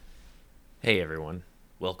Hey everyone,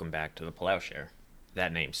 welcome back to the Plowshare.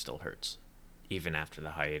 That name still hurts, even after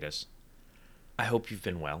the hiatus. I hope you've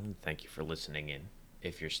been well and thank you for listening in,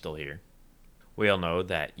 if you're still here. We all know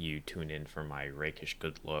that you tune in for my rakish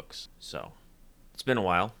good looks, so it's been a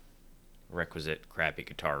while. Requisite crappy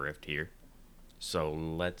guitar riff here. So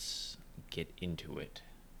let's get into it.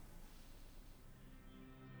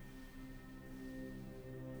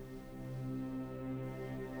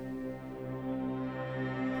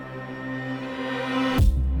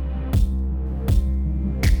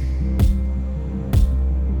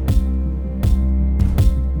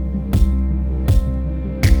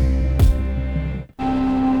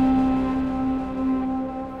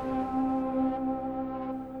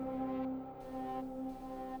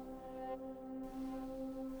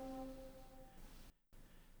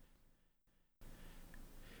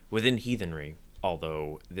 Within heathenry,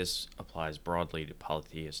 although this applies broadly to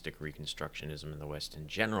polytheistic Reconstructionism in the West in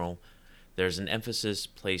general, there's an emphasis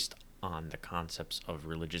placed on the concepts of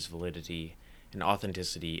religious validity and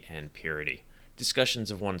authenticity and purity.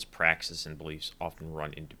 Discussions of one's praxis and beliefs often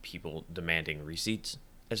run into people demanding receipts,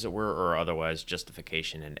 as it were, or otherwise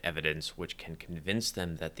justification and evidence which can convince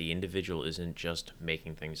them that the individual isn't just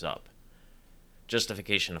making things up.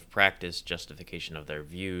 Justification of practice, justification of their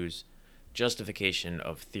views, justification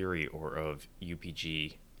of theory or of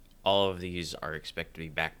UPG, all of these are expected to be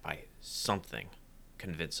backed by something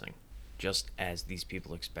convincing. Just as these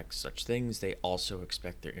people expect such things, they also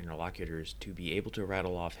expect their interlocutors to be able to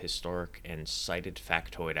rattle off historic and cited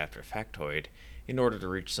factoid after factoid in order to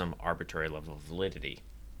reach some arbitrary level of validity.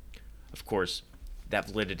 Of course, that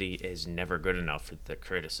validity is never good enough for the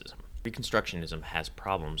criticism. Reconstructionism has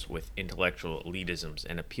problems with intellectual elitisms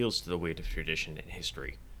and appeals to the weight of tradition and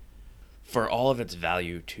history. For all of its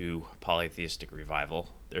value to polytheistic revival,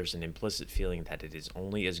 there's an implicit feeling that it is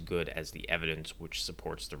only as good as the evidence which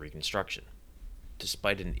supports the reconstruction.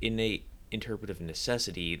 Despite an innate interpretive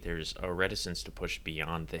necessity, there's a reticence to push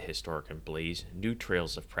beyond the historic and blaze new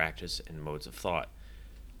trails of practice and modes of thought.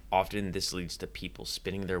 Often this leads to people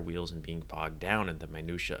spinning their wheels and being bogged down in the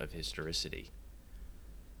minutiae of historicity.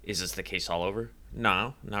 Is this the case all over?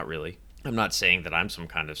 No, not really. I'm not saying that I'm some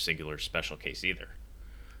kind of singular special case either.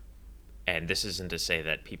 And this isn't to say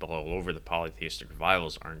that people all over the polytheistic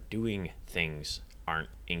revivals aren't doing things, aren't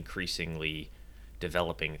increasingly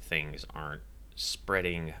developing things, aren't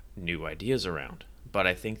spreading new ideas around. But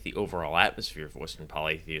I think the overall atmosphere of Western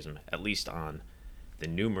polytheism, at least on the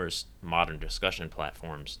numerous modern discussion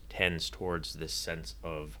platforms, tends towards this sense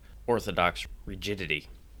of orthodox rigidity.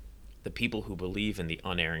 The people who believe in the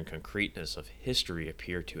unerring concreteness of history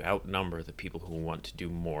appear to outnumber the people who want to do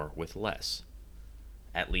more with less.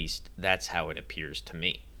 At least, that's how it appears to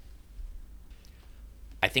me.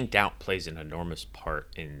 I think doubt plays an enormous part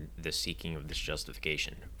in the seeking of this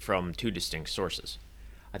justification, from two distinct sources.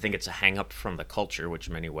 I think it's a hang-up from the culture which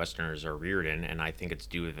many Westerners are reared in, and I think it's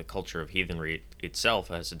due to the culture of heathenry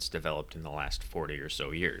itself as it's developed in the last 40 or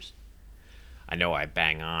so years. I know I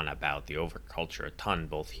bang on about the overculture a ton,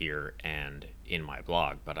 both here and in my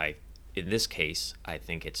blog, but in this case, I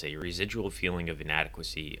think it's a residual feeling of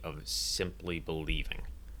inadequacy of simply believing.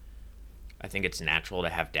 I think it's natural to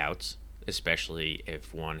have doubts, especially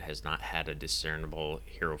if one has not had a discernible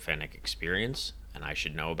hierophanic experience, and I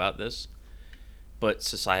should know about this. But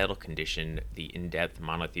societal condition, the in-depth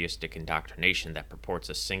monotheistic indoctrination that purports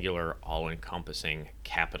a singular, all-encompassing,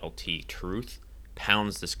 capital T truth,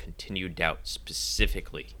 pounds this continued doubt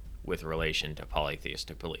specifically with relation to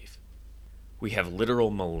polytheistic belief. We have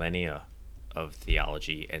literal millennia of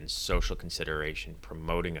theology and social consideration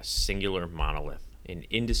promoting a singular monolith, an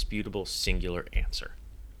indisputable singular answer.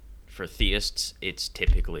 For theists, it's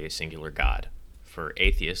typically a singular God. For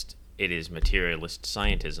atheists, it is materialist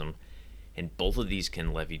scientism, and both of these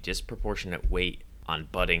can levy disproportionate weight on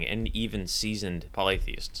budding and even seasoned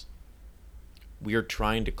polytheists. We are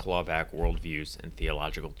trying to claw back worldviews and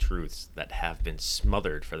theological truths that have been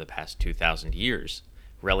smothered for the past 2,000 years,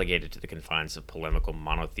 relegated to the confines of polemical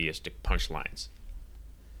monotheistic punchlines.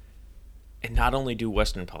 And not only do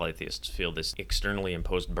Western polytheists feel this externally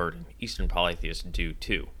imposed burden, Eastern polytheists do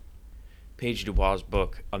too. Page Dubois'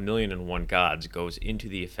 book, A Million and One Gods, goes into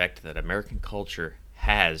the effect that American culture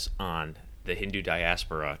has on the Hindu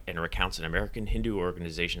diaspora and recounts an American Hindu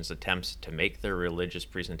organization's attempts to make their religious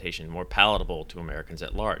presentation more palatable to Americans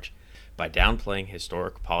at large, by downplaying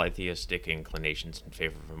historic polytheistic inclinations in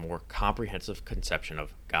favor of a more comprehensive conception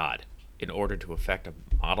of God, in order to effect a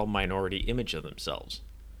model minority image of themselves.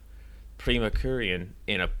 Prima Kurian,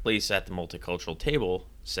 in A Place at the Multicultural Table,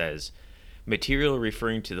 says, Material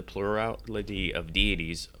referring to the plurality of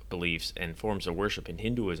deities, beliefs, and forms of worship in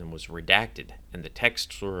Hinduism was redacted, and the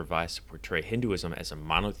texts were revised to portray Hinduism as a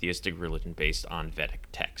monotheistic religion based on Vedic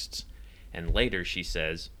texts. And later she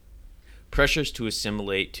says, pressures to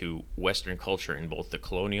assimilate to Western culture in both the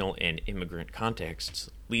colonial and immigrant contexts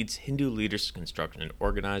leads Hindu leaders to construct an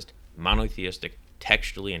organized, monotheistic,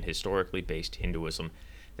 textually and historically based Hinduism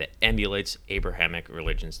that emulates Abrahamic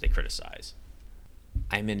religions they criticize.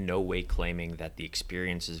 I'm in no way claiming that the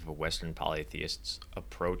experiences of Western polytheists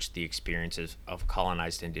approach the experiences of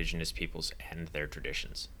colonized indigenous peoples and their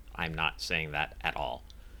traditions. I'm not saying that at all.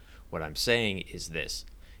 What I'm saying is this: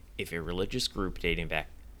 if a religious group dating back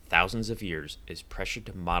thousands of years is pressured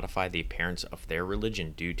to modify the appearance of their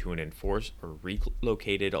religion due to an enforced or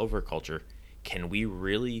relocated overculture, can we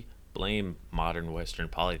really blame modern Western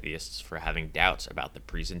polytheists for having doubts about the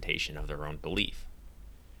presentation of their own belief?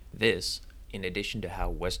 This, in addition to how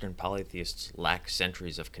Western polytheists lack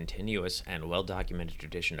centuries of continuous and well-documented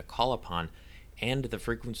tradition to call upon, and the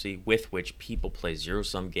frequency with which people play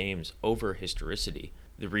zero-sum games over historicity,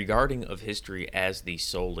 the regarding of history as the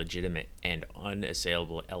sole legitimate and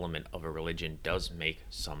unassailable element of a religion does make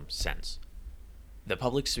some sense. The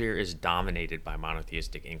public sphere is dominated by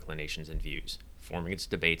monotheistic inclinations and views, forming its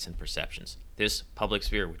debates and perceptions. This public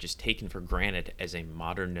sphere, which is taken for granted as a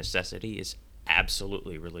modern necessity, is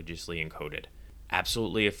absolutely religiously encoded,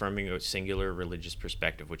 absolutely affirming a singular religious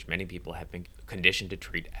perspective which many people have been conditioned to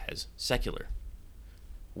treat as secular.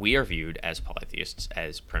 We are viewed as polytheists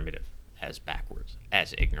as primitive, as backwards,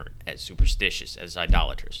 as ignorant, as superstitious, as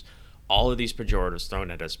idolaters. All of these pejoratives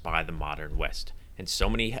thrown at us by the modern West, and so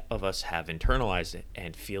many of us have internalized it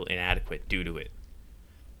and feel inadequate due to it.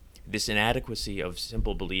 This inadequacy of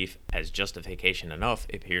simple belief as justification enough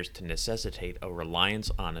appears to necessitate a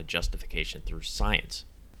reliance on a justification through science.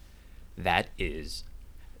 That is,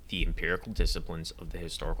 the empirical disciplines of the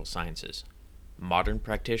historical sciences. Modern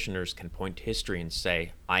practitioners can point to history and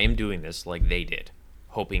say, I am doing this like they did,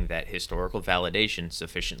 hoping that historical validation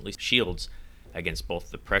sufficiently shields against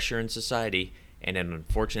both the pressure in society and an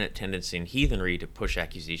unfortunate tendency in heathenry to push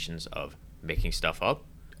accusations of making stuff up,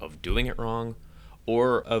 of doing it wrong,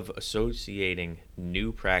 or of associating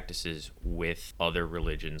new practices with other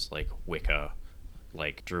religions like Wicca,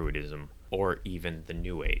 like Druidism, or even the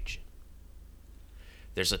New Age.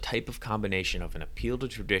 There's a type of combination of an appeal to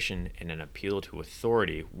tradition and an appeal to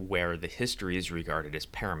authority where the history is regarded as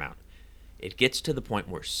paramount. It gets to the point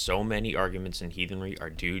where so many arguments in heathenry are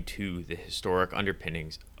due to the historic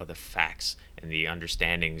underpinnings of the facts and the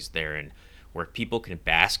understandings therein, where people can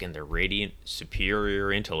bask in their radiant,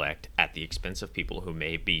 superior intellect at the expense of people who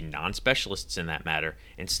may be non-specialists in that matter,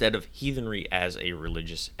 instead of heathenry as a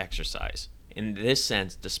religious exercise. In this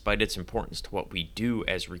sense, despite its importance to what we do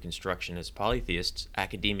as Reconstructionist polytheists,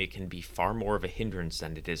 academia can be far more of a hindrance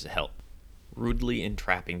than it is a help, rudely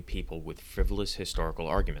entrapping people with frivolous historical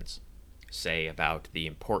arguments, say about the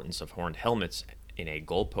importance of horned helmets in a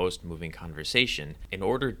goalpost-moving conversation in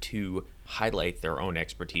order to highlight their own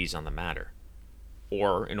expertise on the matter,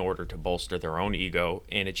 or in order to bolster their own ego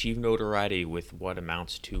and achieve notoriety with what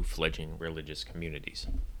amounts to fledgling religious communities.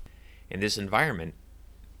 In this environment,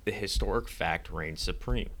 the historic fact reigns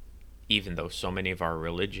supreme, even though so many of our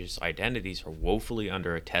religious identities are woefully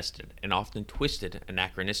underattested and often twisted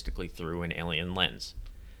anachronistically through an alien lens.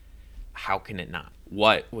 How can it not?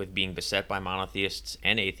 What with being beset by monotheists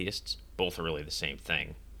and atheists, both are really the same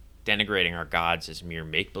thing, denigrating our gods as mere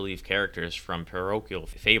make-believe characters from parochial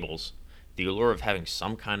fables, the allure of having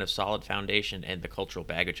some kind of solid foundation, and the cultural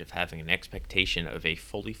baggage of having an expectation of a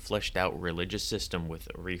fully fleshed out religious system with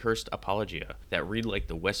a rehearsed apologia that read like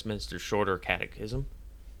the Westminster Shorter Catechism,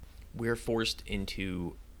 we're forced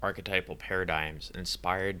into archetypal paradigms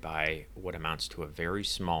inspired by what amounts to a very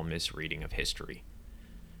small misreading of history.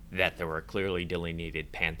 That there were clearly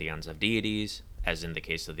delineated pantheons of deities, as in the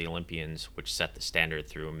case of the Olympians, which set the standard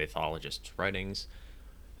through mythologists' writings,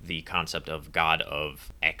 the concept of God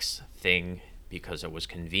of X thing because it was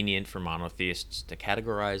convenient for monotheists to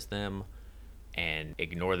categorize them and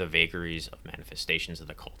ignore the vagaries of manifestations of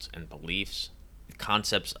the cults and beliefs, the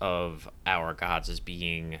concepts of our gods as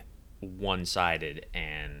being one-sided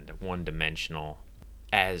and one-dimensional.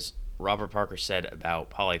 As Robert Parker said about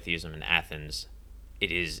polytheism in Athens,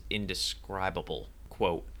 it is indescribable.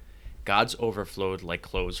 Quote, gods overflowed like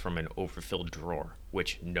clothes from an overfilled drawer,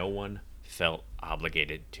 which no one felt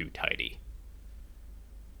obligated to tidy.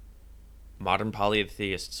 Modern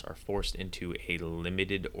polytheists are forced into a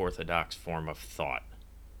limited orthodox form of thought.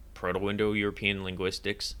 Proto-Indo-European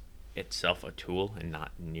linguistics, itself a tool and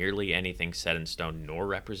not nearly anything set in stone nor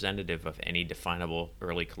representative of any definable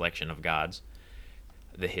early collection of gods,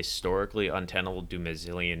 the historically untenable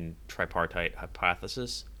Dumézilian tripartite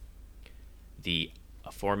hypothesis, the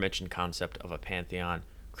aforementioned concept of a pantheon,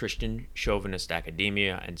 Christian chauvinist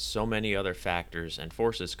academia, and so many other factors and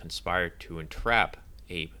forces conspired to entrap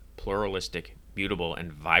a pluralistic, mutable,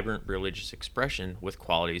 and vibrant religious expression with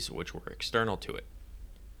qualities which were external to it.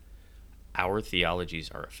 Our theologies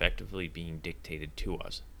are effectively being dictated to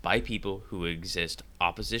us by people who exist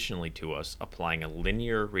oppositionally to us, applying a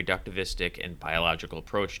linear, reductivistic, and biological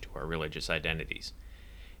approach to our religious identities.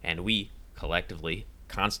 And we, collectively,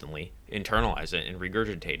 constantly, internalize it and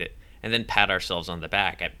regurgitate it, and then pat ourselves on the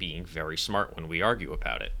back at being very smart when we argue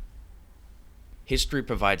about it. History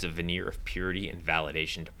provides a veneer of purity and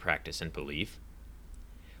validation to practice and belief.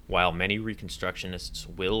 While many Reconstructionists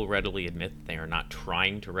will readily admit they are not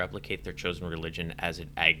trying to replicate their chosen religion as it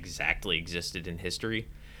exactly existed in history,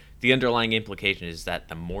 the underlying implication is that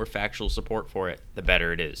the more factual support for it, the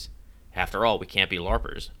better it is. After all, we can't be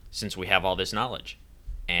LARPers, since we have all this knowledge.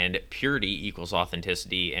 And purity equals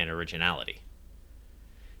authenticity and originality.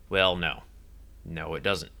 Well, no. No, it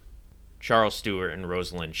doesn't. Charles Stewart and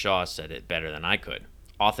Rosalind Shaw said it better than I could.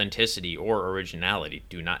 Authenticity or originality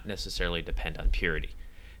do not necessarily depend on purity.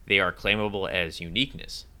 They are claimable as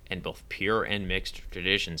uniqueness, and both pure and mixed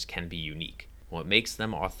traditions can be unique. What makes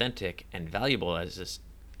them authentic and valuable is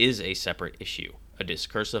a separate issue, a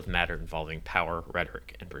discursive matter involving power,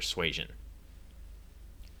 rhetoric, and persuasion.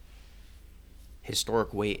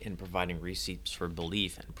 Historic weight and providing receipts for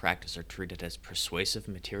belief and practice are treated as persuasive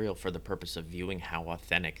material for the purpose of viewing how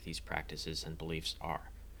authentic these practices and beliefs are.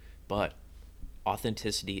 But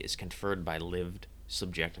authenticity is conferred by lived,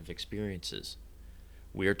 subjective experiences.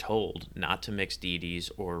 We are told not to mix deities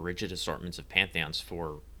or rigid assortments of pantheons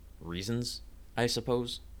for reasons, I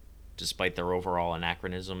suppose, despite their overall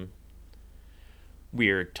anachronism. We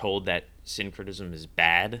are told that syncretism is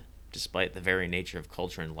bad, despite the very nature of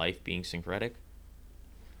culture and life being syncretic.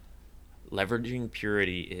 Leveraging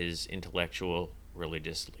purity is intellectual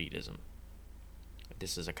religious elitism.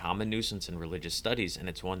 This is a common nuisance in religious studies, and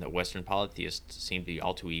it's one that Western polytheists seem to be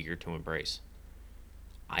all too eager to embrace.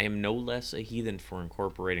 I am no less a heathen for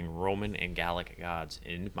incorporating Roman and Gallic gods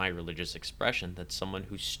in my religious expression than someone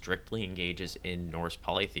who strictly engages in Norse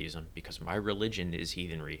polytheism, because my religion is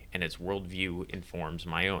heathenry and its worldview informs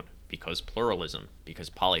my own, because pluralism, because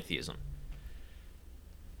polytheism.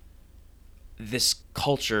 This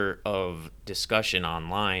culture of discussion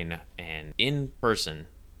online and in person,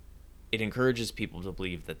 it encourages people to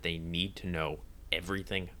believe that they need to know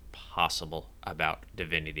everything possible about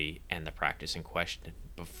divinity and the practice in question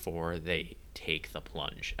before they take the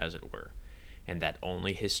plunge, as it were, and that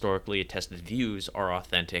only historically attested views are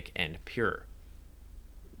authentic and pure.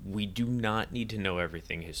 We do not need to know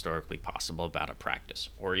everything historically possible about a practice,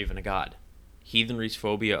 or even a god. Heathenry's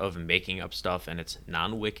phobia of making up stuff and its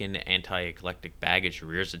non-Wiccan, anti-eclectic baggage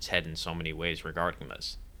rears its head in so many ways regarding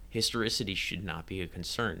this. Historicity should not be a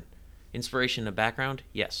concern. Inspiration and background?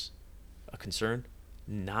 Yes. A concern?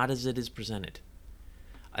 Not as it is presented.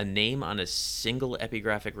 A name on a single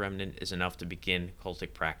epigraphic remnant is enough to begin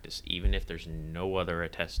cultic practice, even if there's no other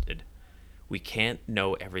attested. We can't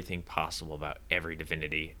know everything possible about every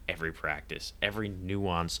divinity, every practice, every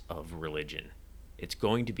nuance of religion. It's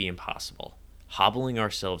going to be impossible. Hobbling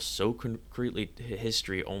ourselves so concretely to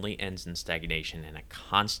history only ends in stagnation and a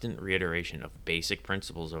constant reiteration of basic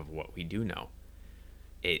principles of what we do know.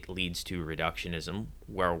 It leads to reductionism,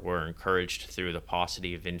 where we're encouraged through the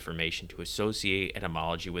paucity of information to associate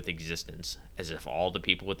etymology with existence, as if all the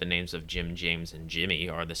people with the names of Jim, James, and Jimmy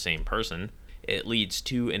are the same person. It leads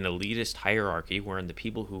to an elitist hierarchy wherein the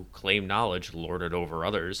people who claim knowledge lord it over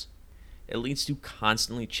others. It leads to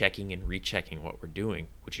constantly checking and rechecking what we're doing,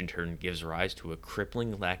 which in turn gives rise to a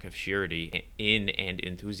crippling lack of surety in and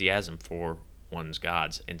enthusiasm for one's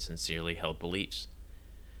gods and sincerely held beliefs.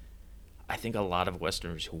 I think a lot of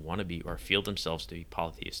Westerners who want to be or feel themselves to be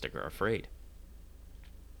polytheistic are afraid.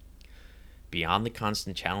 Beyond the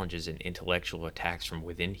constant challenges and intellectual attacks from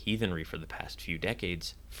within heathenry for the past few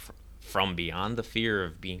decades, from beyond the fear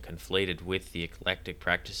of being conflated with the eclectic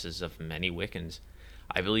practices of many Wiccans,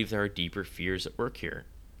 I believe there are deeper fears at work here.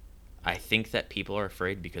 I think that people are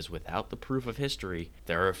afraid because without the proof of history,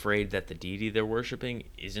 they're afraid that the deity they're worshipping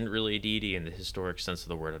isn't really a deity in the historic sense of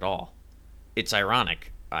the word at all. It's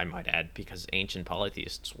ironic, I might add, because ancient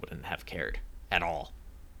polytheists wouldn't have cared at all.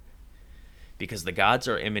 Because the gods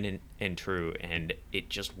are immanent and true, and it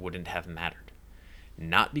just wouldn't have mattered.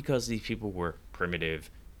 Not because these people were primitive,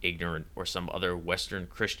 ignorant, or some other Western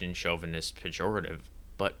Christian chauvinist pejorative,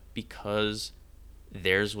 but because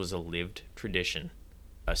theirs was a lived tradition,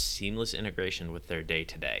 a seamless integration with their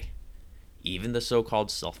day-to-day. Even the so-called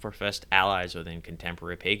self-professed allies within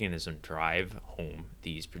contemporary paganism drive home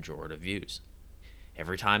these pejorative views.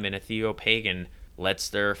 Every time an ethio-pagan lets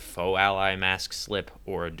their faux ally mask slip,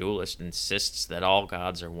 or a dualist insists that all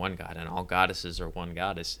gods are one god and all goddesses are one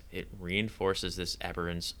goddess, it reinforces this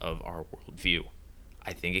aberrance of our worldview.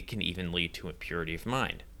 I think it can even lead to impurity of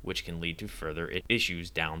mind, which can lead to further issues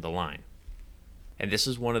down the line. And this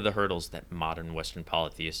is one of the hurdles that modern Western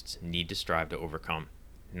polytheists need to strive to overcome.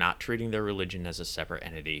 Not treating their religion as a separate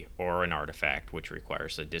entity or an artifact which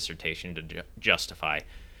requires a dissertation to justify,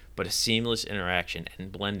 but a seamless interaction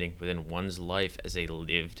and blending within one's life as a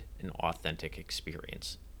lived and authentic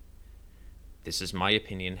experience. This is my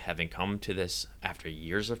opinion, having come to this after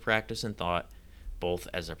years of practice and thought, both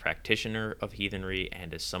as a practitioner of heathenry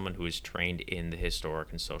and as someone who is trained in the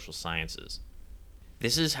historic and social sciences.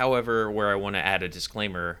 This is, however, where I want to add a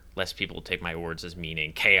disclaimer, lest people take my words as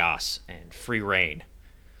meaning chaos and free reign.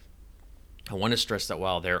 I want to stress that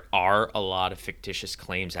while there are a lot of fictitious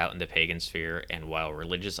claims out in the pagan sphere, and while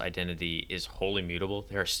religious identity is wholly mutable,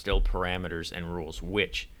 there are still parameters and rules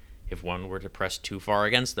which, if one were to press too far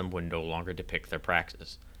against them, would no longer depict their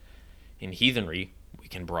practice. In heathenry, we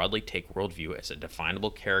can broadly take worldview as a definable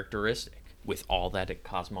characteristic, with all that it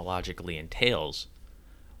cosmologically entails.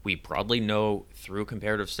 We broadly know through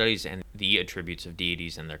comparative studies and the attributes of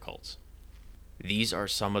deities and their cults. These are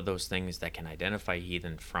some of those things that can identify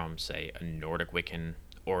heathen from, say, a Nordic Wiccan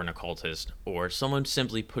or an occultist, or someone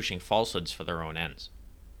simply pushing falsehoods for their own ends.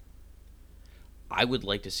 I would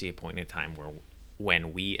like to see a point in time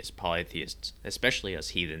when we as polytheists, especially as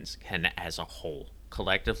heathens, can as a whole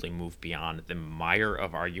collectively move beyond the mire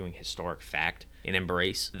of arguing historic fact and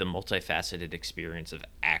embrace the multifaceted experience of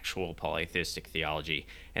actual polytheistic theology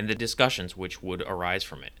and the discussions which would arise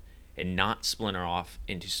from it, and not splinter off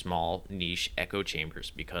into small niche echo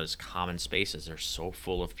chambers because common spaces are so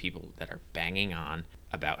full of people that are banging on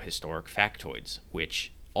about historic factoids,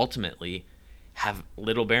 which ultimately have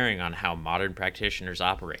little bearing on how modern practitioners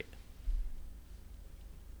operate.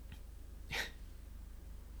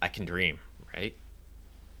 I can dream, right?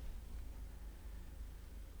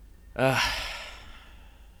 I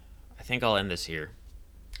think I'll end this here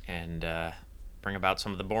and bring about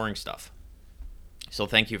some of the boring stuff. So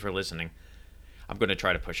thank you for listening. I'm going to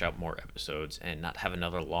try to push out more episodes and not have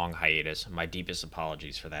another long hiatus. My deepest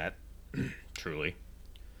apologies for that, truly.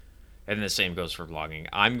 And the same goes for vlogging.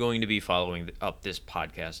 I'm going to be following up this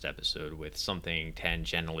podcast episode with something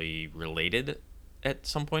tangentially related at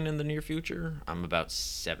some point in the near future. I'm about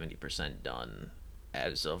 70% done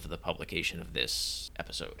as of the publication of this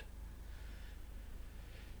episode.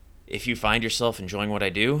 If you find yourself enjoying what I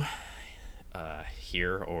do,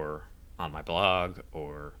 here or on my blog,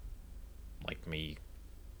 or like me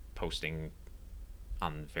posting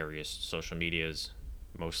on various social medias,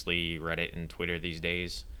 mostly Reddit and Twitter these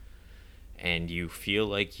days, and you feel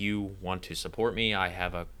like you want to support me, I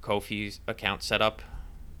have a Ko-fi account set up.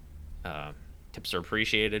 Tips are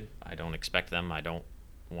appreciated. I don't expect them. I don't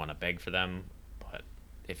want to beg for them. But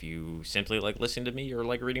if you simply like listening to me or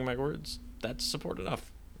like reading my words, that's support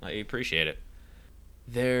enough. I appreciate it.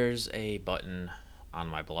 There's a button on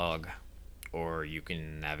my blog, or you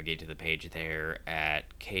can navigate to the page there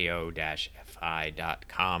at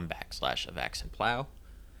ko-fi.com/avaxandplow.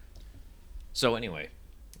 So anyway,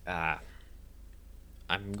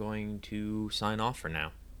 I'm going to sign off for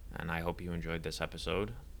now, and I hope you enjoyed this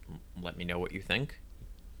episode. Let me know what you think.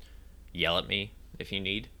 Yell at me if you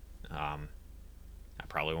need. I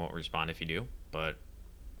probably won't respond if you do, but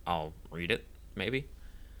I'll read it, maybe.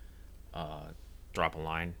 Drop a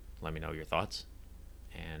line, let me know your thoughts,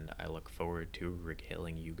 and I look forward to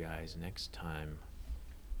regaling you guys next time.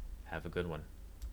 Have a good one.